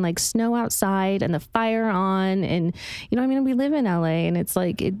cozier than like snow outside and the fire on, and we live in LA, and it's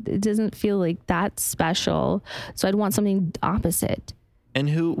like it doesn't feel like that special. So I'd want something opposite.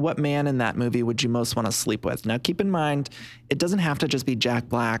 And what man in that movie would you most want to sleep with? Now, keep in mind, it doesn't have to just be Jack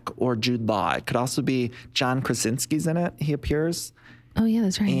Black or Jude Law. It could also be John Krasinski's in it. He appears. Oh yeah,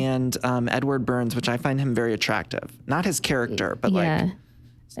 that's right. And Edward Burns, which I find him very attractive. Not his character, but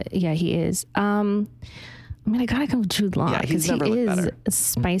yeah, he is. I gotta go with Jude Law because he is a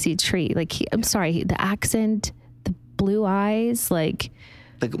spicy treat. Like I'm sorry, the accent, the blue eyes, like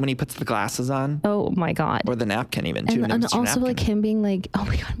when he puts the glasses on. Oh my God. Or the napkin even too. And also napkin. Like him being like, oh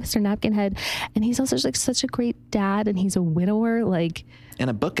my God, Mr. Napkin Head. And he's also like such a great dad, and he's a widower, like. And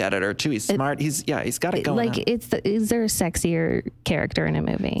a book editor too. He's smart. He's got it going. Like is there a sexier character in a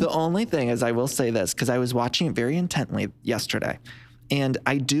movie? The only thing is, I will say this, because I was watching it very intently yesterday. And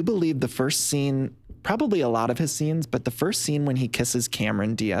I do believe the first scene, probably a lot of his scenes, but the first scene when he kisses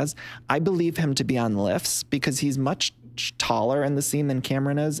Cameron Diaz, I believe him to be on lifts because he's much taller in the scene than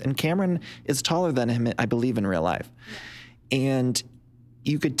Cameron is. And Cameron is taller than him, I believe, in real life. And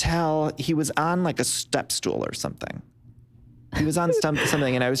you could tell he was on like a step stool or something. He was on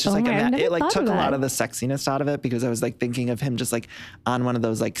something, and I was just it like took a lot of the sexiness out of it because I was like thinking of him just like on one of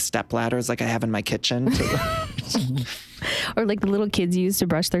those like step ladders like I have in my kitchen. Or like the little kids use to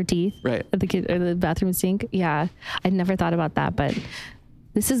brush their teeth. Right. At the bathroom sink. Yeah. I'd never thought about that, but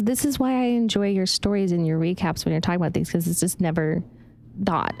this is why I enjoy your stories and your recaps when you're talking about things, because it's just never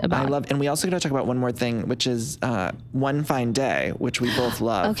thought about. And we also got to talk about one more thing, which is One Fine Day, which we both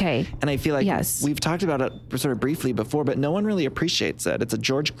love. Okay. And I feel like yes. we've talked about it sort of briefly before, but no one really appreciates it. It's a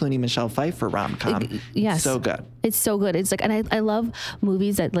George Clooney, Michelle Pfeiffer rom-com. Yes. So good. It's so good. It's like, and I love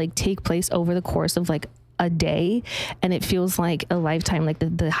movies that like take place over the course of like a day, and it feels like a lifetime. Like the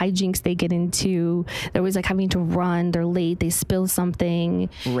hijinks they get into, they're always like having to run, they're late, they spill something,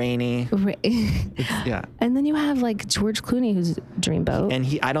 rainy. Yeah. And then you have like George Clooney, who's Dreamboat,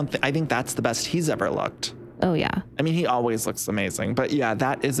 and I think that's the best he's ever looked. Oh yeah. I mean, he always looks amazing, but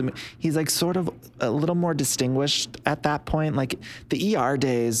yeah, he's like sort of a little more distinguished at that point. Like the ER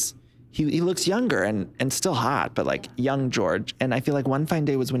days, he looks younger and still hot, but like young George. And I feel like One Fine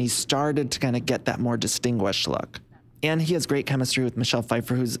Day was when he started to kind of get that more distinguished look. And he has great chemistry with Michelle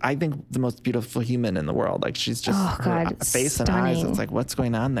Pfeiffer, who's, I think, the most beautiful human in the world. Like she's just her face stunning. and eyes. It's like, what's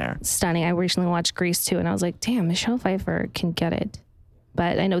going on there? Stunning. I recently watched Grease too, and I was like, damn, Michelle Pfeiffer can get it.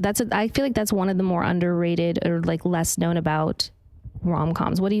 But I know I feel like that's one of the more underrated or like less known about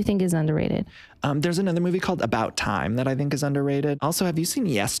rom-coms. What do you think is underrated? There's another movie called About Time that I think is underrated. Also, have you seen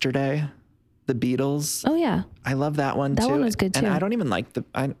Yesterday? The Beatles. Oh yeah. I love that one too. That one was good too. And I don't even like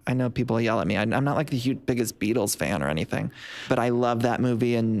I know people yell at me. I'm not like the biggest Beatles fan or anything, but I love that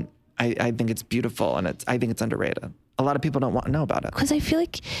movie, and I think it's beautiful, and I think it's underrated. A lot of people don't want to know about it. Because I feel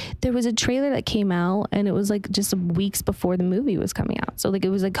like there was a trailer that came out, and it was like just weeks before the movie was coming out. So like it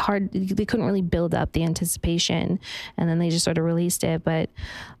was like hard. They couldn't really build up the anticipation, and then they just sort of released it. But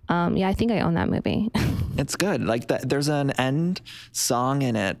yeah, I think I own that movie. It's good. Like there's an end song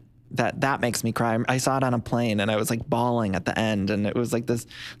in it that makes me cry. I saw it on a plane, and I was like bawling at the end, and it was like this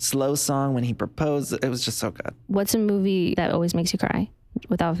slow song when he proposed. It was just so good. What's a movie that always makes you cry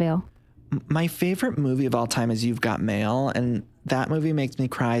without fail? My favorite movie of all time is You've Got Mail, and that movie makes me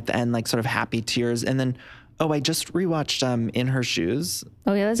cry at the end, like sort of happy tears. And then, I just rewatched In Her Shoes.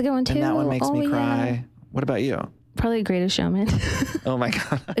 Oh yeah, that's a good one too. And that one makes me cry. Yeah. What about you? Probably Greatest Showman. Oh my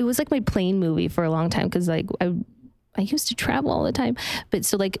God. It was like my plane movie for a long time, because like I used to travel all the time, but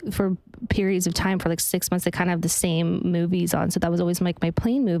so like for periods of time, for like 6 months, they kind of have the same movies on. So that was always like my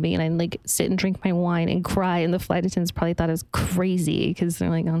plane movie, and I'd like sit and drink my wine and cry, and the flight attendants probably thought I was crazy because they're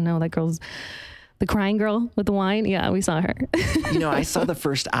like, oh no, that girl's the crying girl with the wine. Yeah, we saw her. I saw the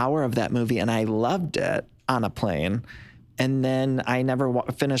first hour of that movie, and I loved it on a plane, and then I never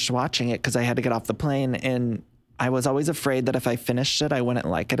finished watching it because I had to get off the plane, and I was always afraid that if I finished it, I wouldn't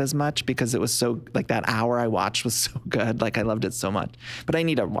like it as much because it was so, like that hour I watched was so good. Like I loved it so much, but I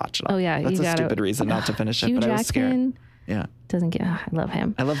need to watch it all. Oh yeah. That's a stupid reason not to finish it, but I was scared. Yeah. I love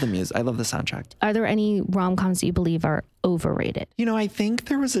him. I love the music. I love the soundtrack. Are there any rom-coms that you believe are overrated? I think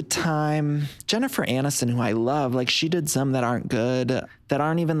there was a time, Jennifer Aniston, who I love, like she did some that aren't good, that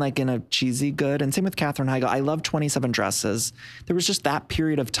aren't even like in a cheesy good. And same with Katherine Heigl. I love 27 Dresses. There was just that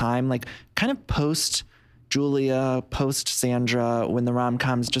period of time, like kind of post Julia, post Sandra, when the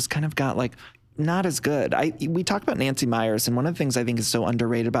rom-coms just kind of got like not as good. We talked about Nancy Meyers, and one of the things I think is so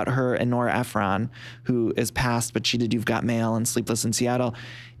underrated about her and Nora Ephron, who is passed, but she did You've Got Mail and Sleepless in Seattle.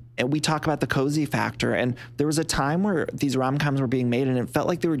 we talk about the cozy factor, and there was a time where these rom-coms were being made and it felt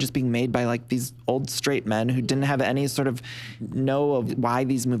like they were just being made by like these old straight men who didn't have any sort of know of why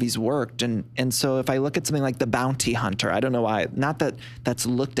these movies worked. And so if I look at something like The Bounty Hunter, I don't know why, not that that's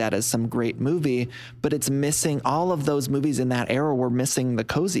looked at as some great movie, but it's missing, all of those movies in that era were missing the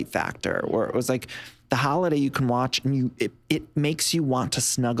cozy factor, where it was like The Holiday you can watch and it makes you want to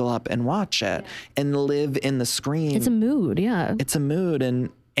snuggle up and watch it and live in the screen. It's a mood. Yeah. It's a mood.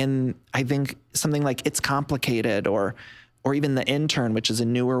 And I think something like It's Complicated or even The Intern, which is a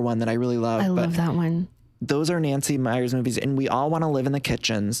newer one that I really love. I love that one. Those are Nancy Meyers movies, and we all want to live in the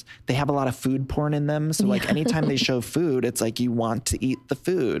kitchens. They have a lot of food porn in them. So like anytime they show food, it's like you want to eat the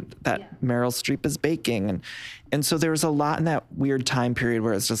food that Meryl Streep is baking. And so there's a lot in that weird time period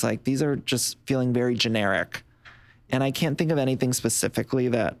where it's just like, these are just feeling very generic. And I can't think of anything specifically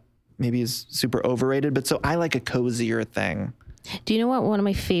that maybe is super overrated, but so I like a cozier thing. Do you know what one of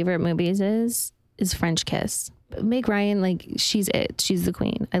my favorite movies is French Kiss? Meg Ryan, like, she's it. She's the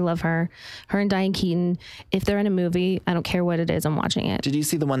queen. I love her. Her and Diane Keaton. If they're in a movie, I don't care what it is, I'm watching it. Did you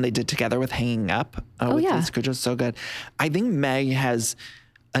see the one they did together with Hanging Up? With yeah. Lisa Kudrow? So good. I think Meg has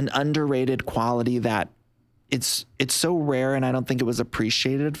an underrated quality that it's so rare, and I don't think it was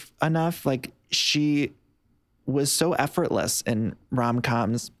appreciated enough. Like, she was so effortless in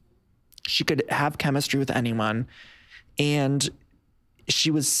rom-coms. She could have chemistry with anyone. And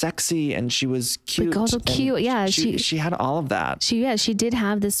she was sexy and she was cute. Like also cute. Yeah. She had all of that. She did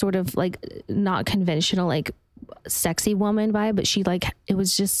have this sort of like not conventional, like sexy woman vibe, but she like, it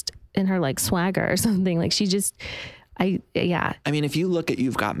was just in her like swagger or something. Like she just, I mean, if you look at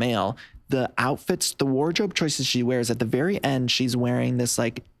You've Got Mail, the outfits, the wardrobe choices she wears at the very end, she's wearing this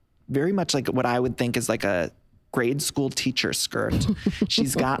like very much like what I would think is like a grade school teacher skirt.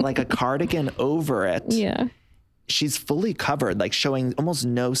 She's got like a cardigan over it. Yeah. She's fully covered, like showing almost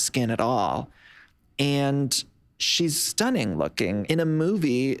no skin at all. And she's stunning looking. In a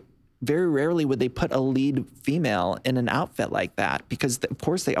movie, very rarely would they put a lead female in an outfit like that because, of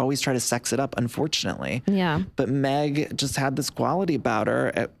course, they always try to sex it up, unfortunately. Yeah. But Meg just had this quality about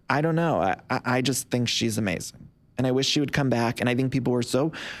her. I don't know. I just think she's amazing. And I wish she would come back. And I think people were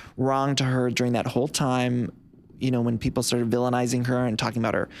so wrong to her during that whole time. You know, when people started villainizing her and talking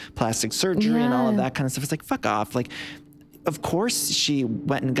about her plastic surgery and all of that kind of stuff, it's like, fuck off. Like, of course she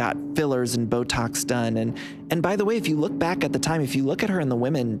went and got fillers and Botox done. And by the way, if you look back at the time, if you look at her and the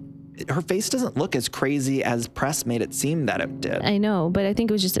women, her face doesn't look as crazy as press made it seem that it did. I know, but I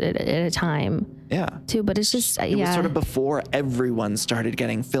think it was just at a time. Yeah. Too, but it's just, it was sort of before everyone started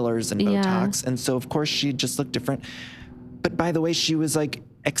getting fillers and Botox. Yeah. And so, of course, she just looked different. But by the way, she was like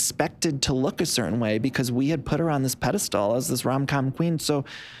expected to look a certain way because we had put her on this pedestal as this rom-com queen. So,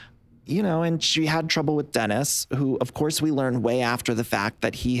 you know, and she had trouble with Dennis, who, of course, we learned way after the fact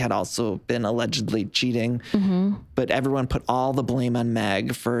that he had also been allegedly cheating. Mm-hmm. But everyone put all the blame on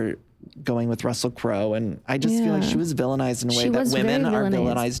Meg for going with Russell Crowe. And I just feel like she was villainized in a way that women are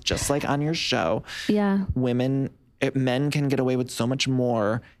villainized, just like on your show. Yeah. Men can get away with so much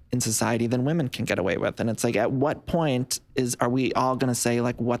more in society than women can get away with. And it's like, at what point are we all going to say,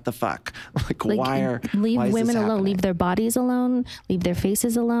 like, what the fuck? Like why leave women alone, happening? leave their bodies alone, leave their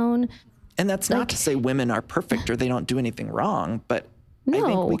faces alone. And that's not to say women are perfect or they don't do anything wrong, but no, I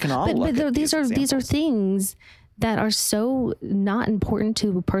think we can all look at these are things that are so not important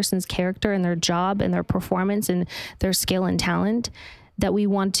to a person's character and their job and their performance and their skill and talent that we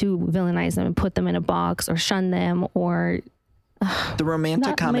want to villainize them and put them in a box or shun them or the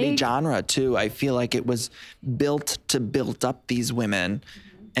romantic comedy genre too. I feel like it was built to build up these women.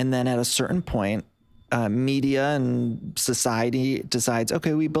 And then at a certain point, media and society decides,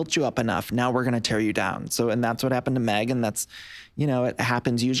 okay, we built you up enough. Now we're going to tear you down. So, and that's what happened to Meg. And that's, you know, it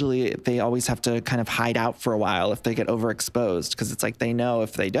happens. Usually they always have to kind of hide out for a while if they get overexposed, because it's like, they know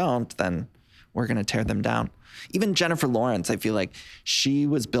if they don't, then we're going to tear them down. Even Jennifer Lawrence, I feel like she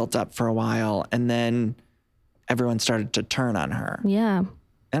was built up for a while and then everyone started to turn on her. Yeah. And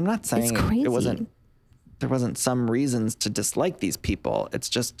I'm not saying there wasn't some reasons to dislike these people. It's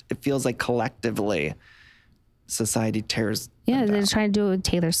just, it feels like collectively society tears them down. They're trying to do it with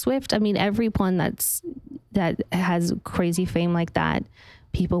Taylor Swift. I mean, everyone that has crazy fame like that,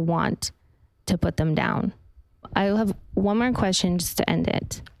 people want to put them down. I have one more question just to end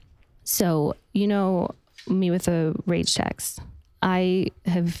it. So, you know me with a rage text. I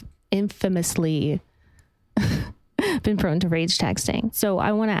have infamously been prone to rage texting. So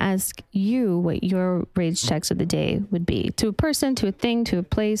I want to ask you what your rage text of the day would be, to a person, to a thing, to a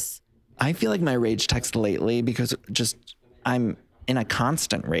place. I feel like my rage text lately, because just I'm in a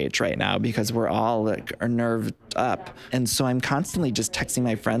constant rage right now because we're all like are nerved up. And so I'm constantly just texting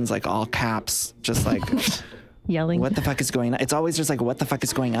my friends like all caps, just like yelling. What the fuck is going on? It's always just like, what the fuck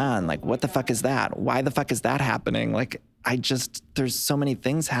is going on? Like, what the fuck is that? Why the fuck is that happening? Like, there's so many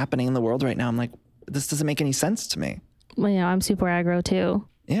things happening in the world right now. I'm like, this doesn't make any sense to me. Well, I'm super aggro too.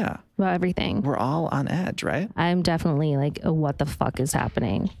 Yeah. About everything. We're all on edge, right? I'm definitely like, what the fuck is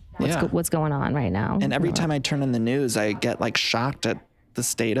happening? What's going on right now? And every time I turn on the news, I get like shocked at the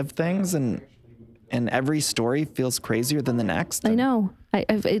state of things, and every story feels crazier than the next. I know.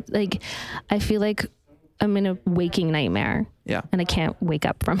 I feel like I'm in a waking nightmare. Yeah. And I can't wake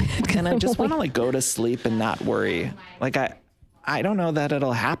up from it. And I just want to like go to sleep and not worry. Like I don't know that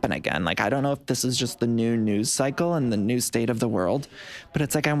it'll happen again. Like, I don't know if this is just the new news cycle and the new state of the world, but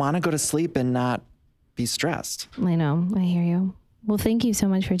it's like, I want to go to sleep and not be stressed. I know. I hear you. Well, thank you so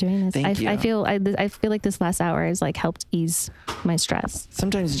much for doing this. Thank you. I feel like this last hour has like helped ease my stress.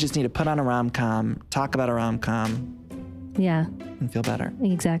 Sometimes you just need to put on a rom-com, talk about a rom-com. Yeah. And feel better.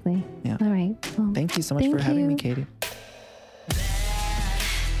 Exactly. Yeah. All right. Well, thank you so much for having me, Katie.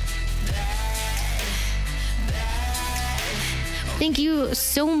 Thank you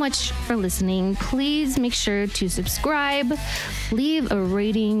so much for listening. Please make sure to subscribe, leave a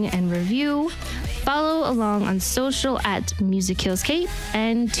rating and review, follow along on social at Music Kills Kate,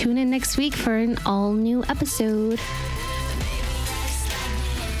 and tune in next week for an all new episode.